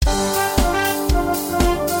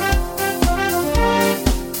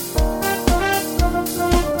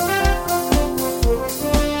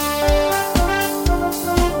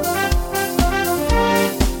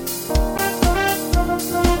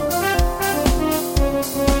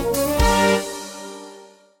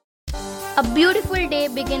A beautiful day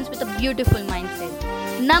begins with a beautiful mindset.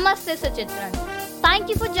 Namaste Suchitran. Thank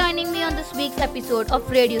you for joining me on this week's episode of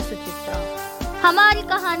Radio Suchitra. हमारी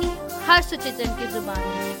कहानी हर सुचित्रन की जुबान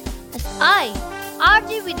में. As I,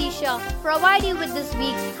 RJ Vidisha, provide you with this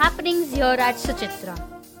week's happenings here at Suchitra.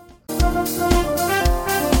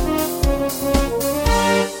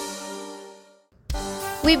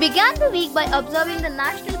 We began the week by observing the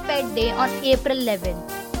National Pet Day on April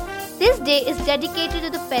 11th. This day is dedicated to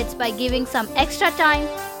the pets by giving some extra time,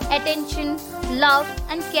 attention, love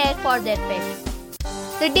and care for their pets.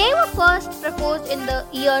 The day was first proposed in the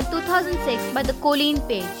year 2006 by the Colleen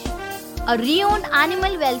Page, a renowned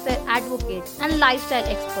animal welfare advocate and lifestyle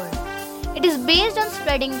expert. It is based on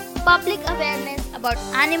spreading public awareness about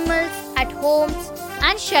animals at homes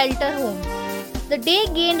and shelter homes. The day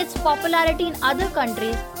gained its popularity in other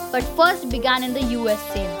countries but first began in the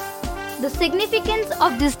USA. The significance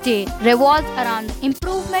of this day revolves around the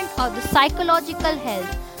improvement of the psychological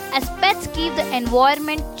health as pets keep the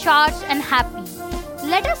environment charged and happy.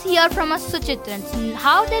 Let us hear from our Suchitrans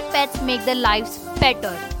how their pets make their lives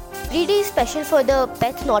better. Every day is special for the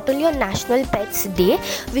pets, not only on National Pets Day.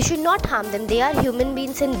 We should not harm them. They are human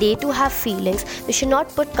beings and they too have feelings. We should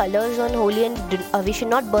not put colors on Holi and we should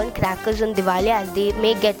not burn crackers on Diwali as they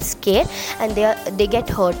may get scared and they get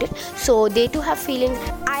hurted. So they too have feelings.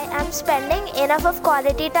 I am spending enough of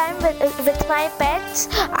quality time with my pets.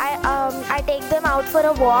 I take them out for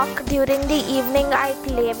a walk during the evening. I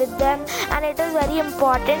play with them, and it is very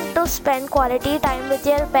important to spend quality time with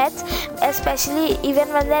your pets, especially even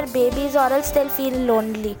when they're babies, or else they'll feel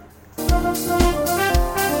lonely.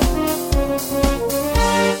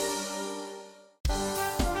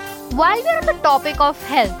 While we are on the topic of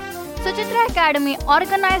health, Suchitra Academy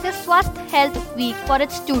organized a Swasth Health Week for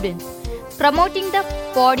its students, promoting the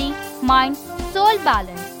body, mind, soul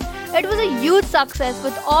balance. It was a huge success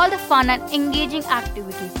with all the fun and engaging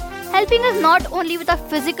activities, helping us not only with our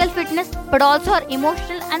physical fitness but also our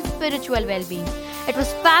emotional and spiritual well-being. It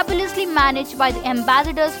was fabulously managed by the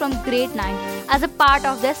ambassadors from Grade 9 as a part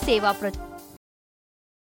of their Seva project.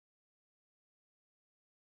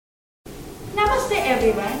 Namaste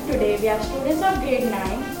everyone. Today we have students of Grade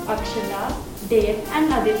 9, Akshata, Dave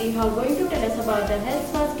and Aditi who are going to tell us about the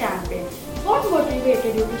Health First campaign. What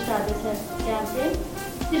motivated you to start this health campaign?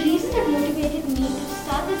 The reason that motivated me to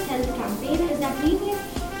start this health campaign is that we were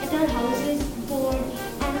at our houses, bored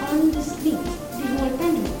and on the streets the whole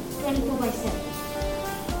pandemic, 24/7.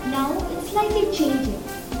 Now it's slightly changing.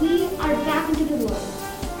 We are back into the world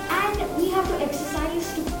and we have to exercise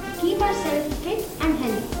to keep ourselves fit and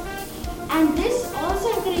healthy. And this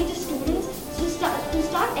also encourages students to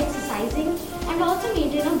start exercising and also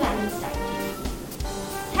maintain a balanced diet.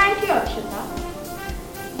 Thank you, Akshata.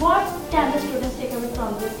 What can the students take away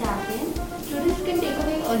from this campaign? Students can take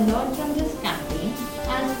away a lot from this campaign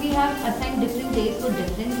as we have assigned different days for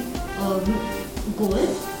different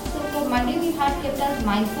goals. So for Monday we had kept as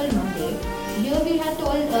Mindful Monday. Here we had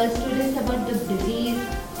told students about the disease,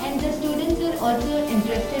 and the students were also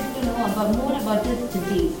interested to know more about this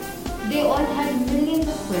disease. They all had millions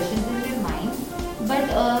of questions in their mind, but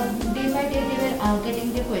day by day they were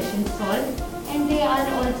getting their questions solved, and they are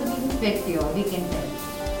also being fit here, we can tell.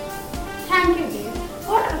 Thank you, Dave.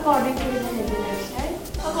 What according to you is a healthy lifestyle?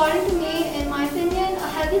 According to me, in my opinion, a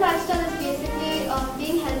healthy lifestyle is basically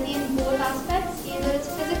being healthy in both aspects, either it's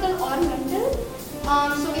physical or mental.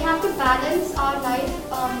 So we have to balance our life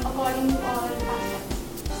according to all aspects.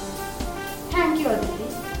 Thank you, Aditi.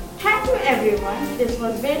 Thank you, everyone. This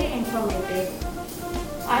was very informative.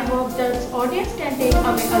 I hope the audience can take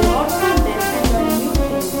away a lot from this and learn new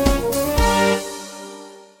things.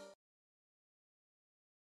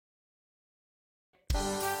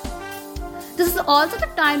 This is also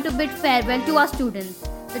the time to bid farewell to our students.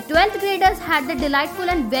 The 12th graders had the delightful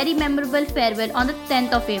and very memorable farewell on the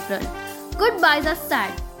 10th of April. Goodbyes are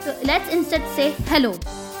sad, so let's instead say hello.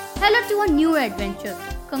 Hello to a new adventure.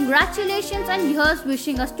 Congratulations, and here's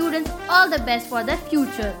wishing our students all the best for their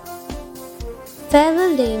future.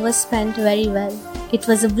 Farewell day was spent very well. It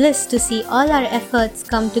was a bliss to see all our efforts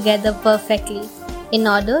come together perfectly in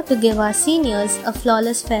order to give our seniors a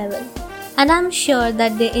flawless farewell. And I'm sure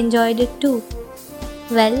that they enjoyed it too.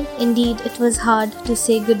 Well, indeed, it was hard to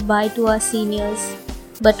say goodbye to our seniors,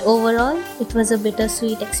 but overall, it was a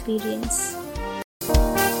bittersweet experience.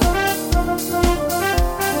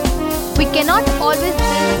 We cannot always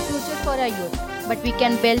build a future for our youth, but we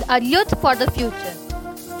can build our youth for the future.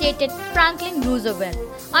 stated Franklin Roosevelt.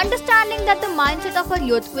 Understanding that the mindset of our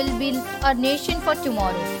youth will build our nation for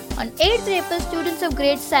tomorrow. On 8th April, students of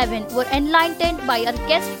grade 7 were enlightened by our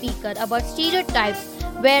guest speaker about stereotypes,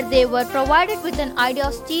 where they were provided with an idea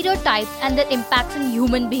of stereotypes and their impacts on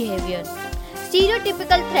human behavior,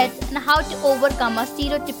 stereotypical threats, and how to overcome a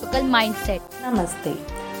stereotypical mindset. Namaste.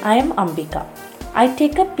 I am Ambika. I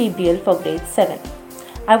take up PBL for grade 7.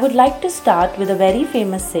 I would like to start with a very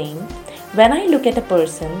famous saying: when I look at a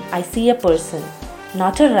person, I see a person,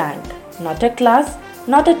 not a rank, not a class,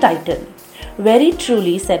 not a title. Very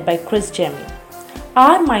truly said by Chris Jemmy.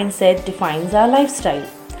 Our mindset defines our lifestyle.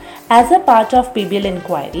 As a part of PBL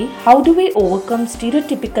inquiry, how do we overcome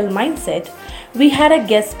stereotypical mindset? We had a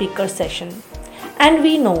guest speaker session. And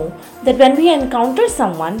we know that when we encounter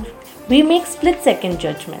someone, we make split-second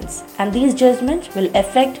judgments, and these judgments will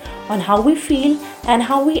affect on how we feel and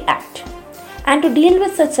how we act. And to deal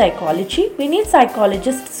with such psychology, we need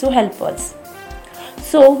psychologists to help us.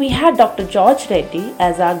 So we had Dr. George Reddy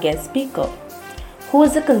as our guest speaker, who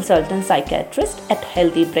is a consultant psychiatrist at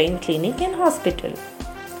Healthy Brain Clinic and Hospital.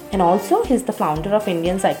 And also he is the founder of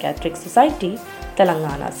Indian Psychiatric Society,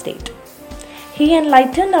 Telangana State. He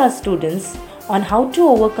enlightened our students on how to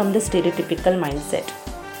overcome the stereotypical mindset.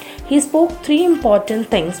 He spoke 3 important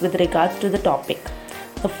things with regards to the topic.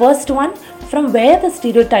 The first one, from where the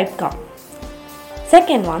stereotype comes.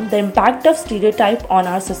 Second one, the impact of stereotype on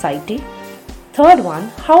our society. Third one,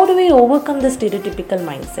 how do we overcome the stereotypical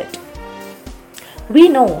mindset? We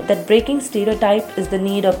know that breaking stereotype is the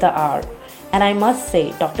need of the hour. And I must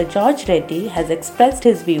say, Dr. George Reddy has expressed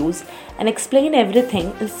his views and explained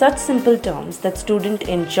everything in such simple terms that students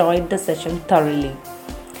enjoyed the session thoroughly.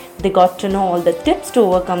 They got to know all the tips to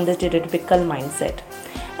overcome the stereotypical mindset.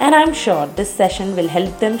 And I'm sure this session will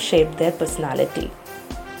help them shape their personality.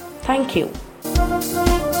 Thank you.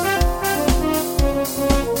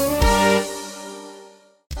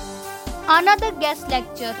 Another guest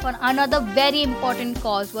lecture for another very important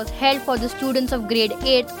cause was held for the students of grade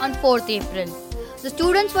 8 on 4th April. The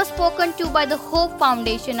students were spoken to by the Hope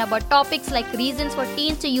Foundation about topics like reasons for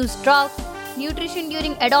teens to use drugs, nutrition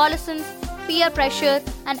during adolescence, peer pressure,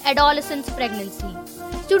 and adolescence pregnancy.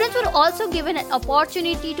 Students were also given an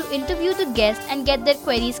opportunity to interview the guests and get their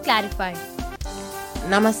queries clarified.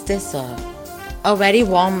 Namaste, sir. A very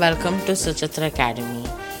warm welcome to Suchitra Academy.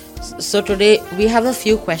 So today we have a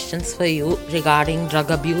few questions for you regarding drug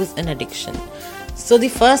abuse and addiction. So the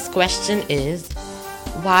first question is,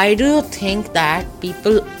 why do you think that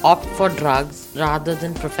people opt for drugs rather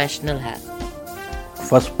than professional help?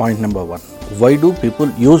 First point number 1. Why do people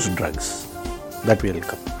use drugs? That will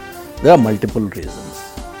come. There are multiple reasons.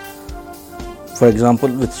 For example,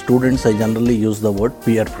 with students I generally use the word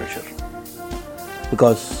peer pressure.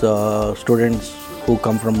 Because students who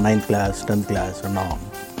come from 9th class, 10th class and on,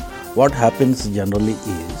 what happens generally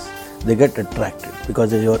is they get attracted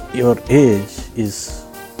because your age is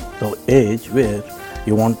the age where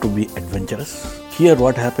you want to be adventurous. Here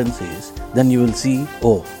what happens is, then you will see,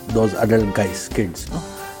 oh, those adult guys, kids, no?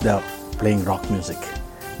 They are playing rock music,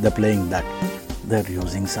 they are playing that, they are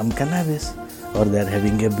using some cannabis, or they are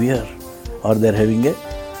having a beer, or they are having a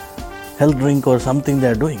health drink or something they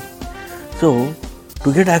are doing. So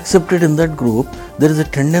to get accepted in that group, there is a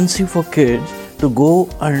tendency for kids to go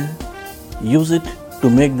and use it to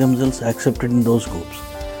make themselves accepted in those groups.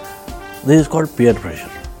 This is called peer pressure.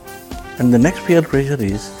 And the next peer pressure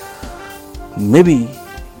is, maybe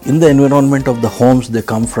in the environment of the homes they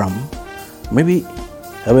come from, maybe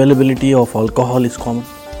availability of alcohol is common,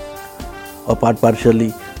 or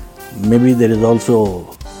partially maybe there is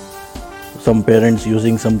also some parents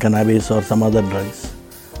using some cannabis or some other drugs.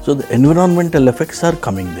 So the environmental effects are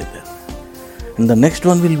coming there. And the next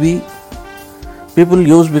one will be, people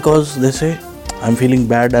use because they say, I'm feeling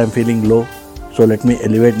bad, I'm feeling low, so let me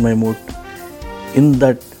elevate my mood. In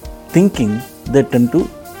that thinking, they tend to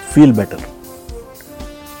feel better.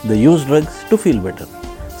 They use drugs to feel better.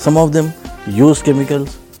 Some of them use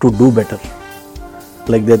chemicals to do better.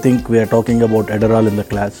 Like they think we are talking about Adderall in the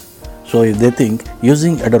class. So if they think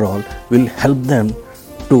using Adderall will help them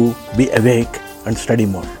to be awake and study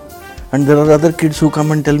more. And there are other kids who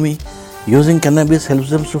come and tell me using cannabis helps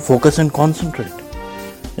them to focus and concentrate.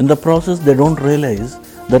 In the process, they don't realize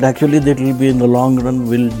that actually that will be in the long run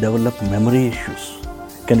will develop memory issues,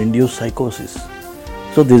 can induce psychosis.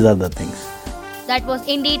 So these are the things. That was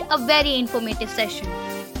indeed a very informative session.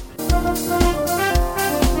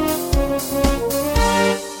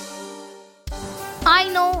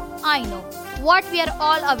 I know what we are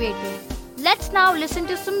all awaiting. Let's now listen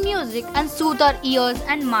to some music and soothe our ears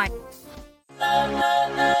and mind. La la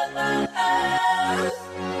la la la.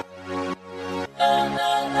 La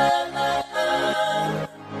la la.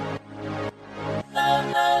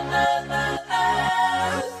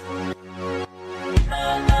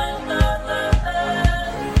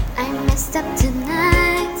 messed up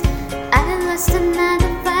tonight. I lost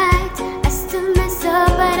another fight. I still mess up,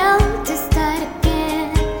 but I'll just start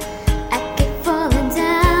again. I keep falling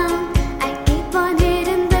down. I keep on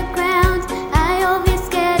hitting the ground. I always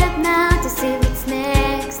get up now to see what's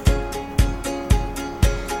next.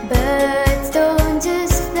 Birds don't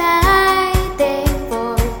just fly, they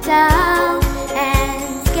fall down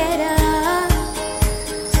and get up.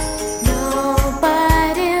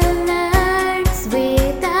 Nobody learns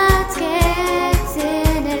without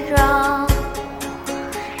getting it wrong.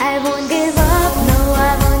 I won't give up, no,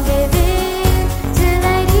 I won't give in till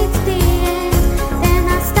I reach the end. Then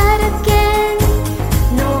I'll start again.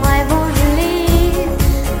 No, I won't leave.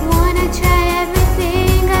 Wanna try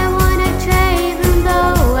everything, I wanna try even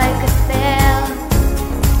though I could fail.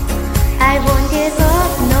 I won't give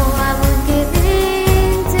up, no, I won't give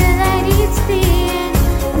in till I reach the end.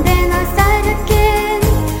 Then I'll start again.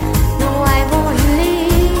 No, I won't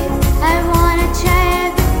leave. I wanna try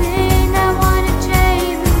everything, I wanna try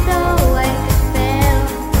even though I could fail.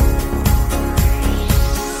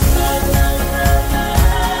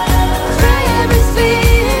 Try everything.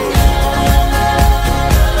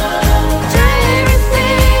 Try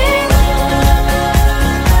everything.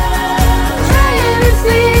 Try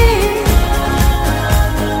everything.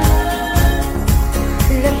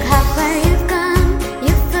 Look how far you've come.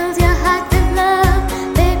 You filled your heart with love.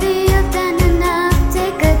 Baby, you've done enough.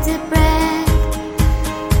 Take a deep breath.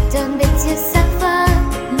 Don't beat yourself up.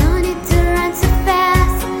 No need to run so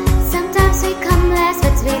fast. Sometimes we come last,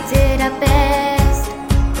 but we did our best.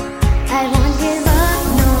 I won't give up,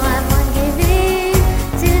 no, I won't give in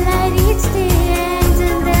till I reach the end,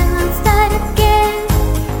 and then I'll start again.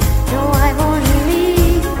 No, I won't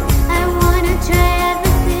leave. I wanna try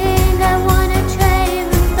everything. I wanna try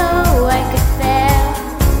even though I could fail.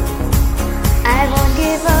 I won't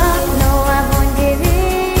give up. No, I won't give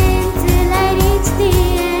in till I reach the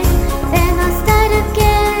end. Then I'll start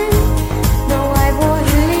again. No, I won't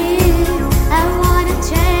leave. I wanna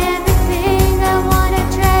try everything. I wanna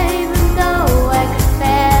try even though I could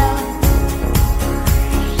fail.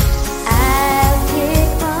 I'll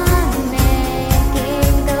keep on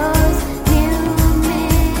making those new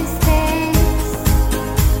mistakes.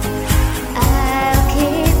 I'll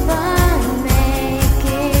keep on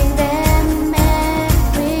making them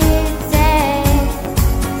every day.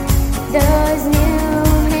 Those new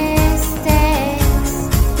mistakes.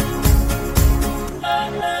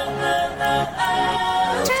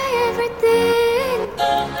 Try everything.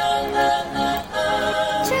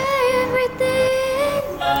 Try everything.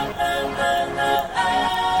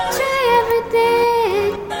 Try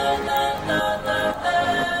everything.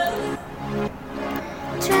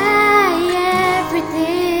 Try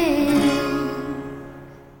everything.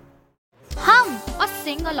 Hum or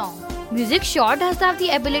sing along. Music sure does have the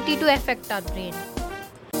ability to affect our brain.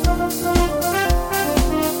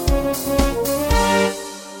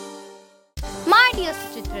 My dear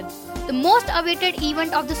Suchitran, the most awaited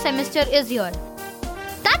event of the semester is here.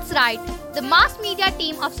 That's right, the mass media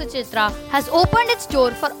team of Suchitra has opened its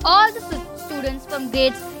door for all the students from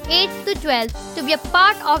grades 8 to 12 to be a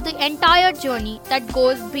part of the entire journey that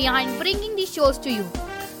goes behind bringing these shows to you.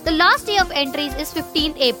 The last day of entries is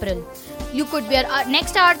 15th April. You could be our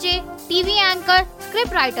next RJ, TV anchor,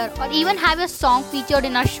 scriptwriter, or even have your song featured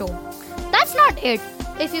in our show. That's not it.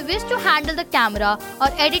 If you wish to handle the camera or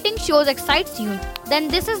editing shows excites you, then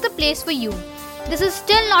this is the place for you. This is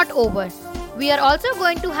still not over. We are also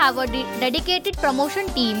going to have a dedicated promotion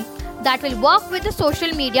team that will work with the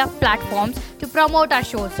social media platforms to promote our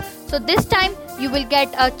shows. So this time you will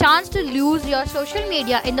get a chance to use your social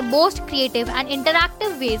media in the most creative and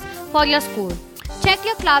interactive ways for your school. Check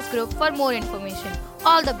your class group for more information.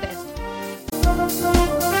 All the best.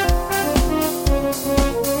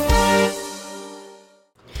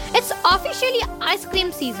 It's officially ice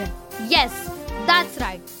cream season. Yes, that's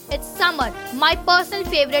right. It's summer, my personal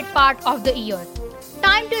favorite part of the year.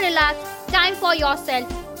 Time to relax, time for yourself,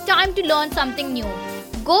 time to learn something new.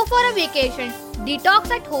 Go for a vacation,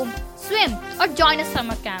 detox at home, swim, or join a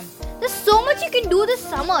summer camp. There's so much you can do this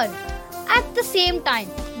summer. At the same time,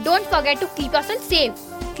 don't forget to keep yourself safe.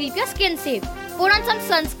 Keep your skin safe. Put on some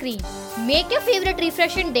sunscreen. Make your favorite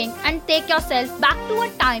refreshing drink and take yourself back to a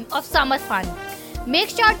time of summer fun. Make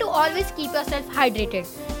sure to always keep yourself hydrated.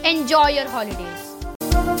 Enjoy your holidays.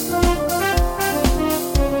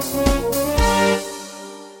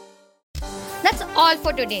 That's all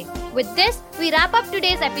for today. With this, we wrap up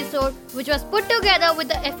today's episode, which was put together with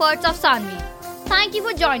the efforts of Sanvi. Thank you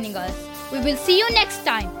for joining us. We will see you next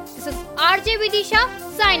time. This is RJ Vidisha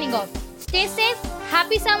signing off. Stay safe,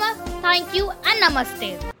 happy summer, thank you and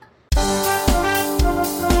namaste.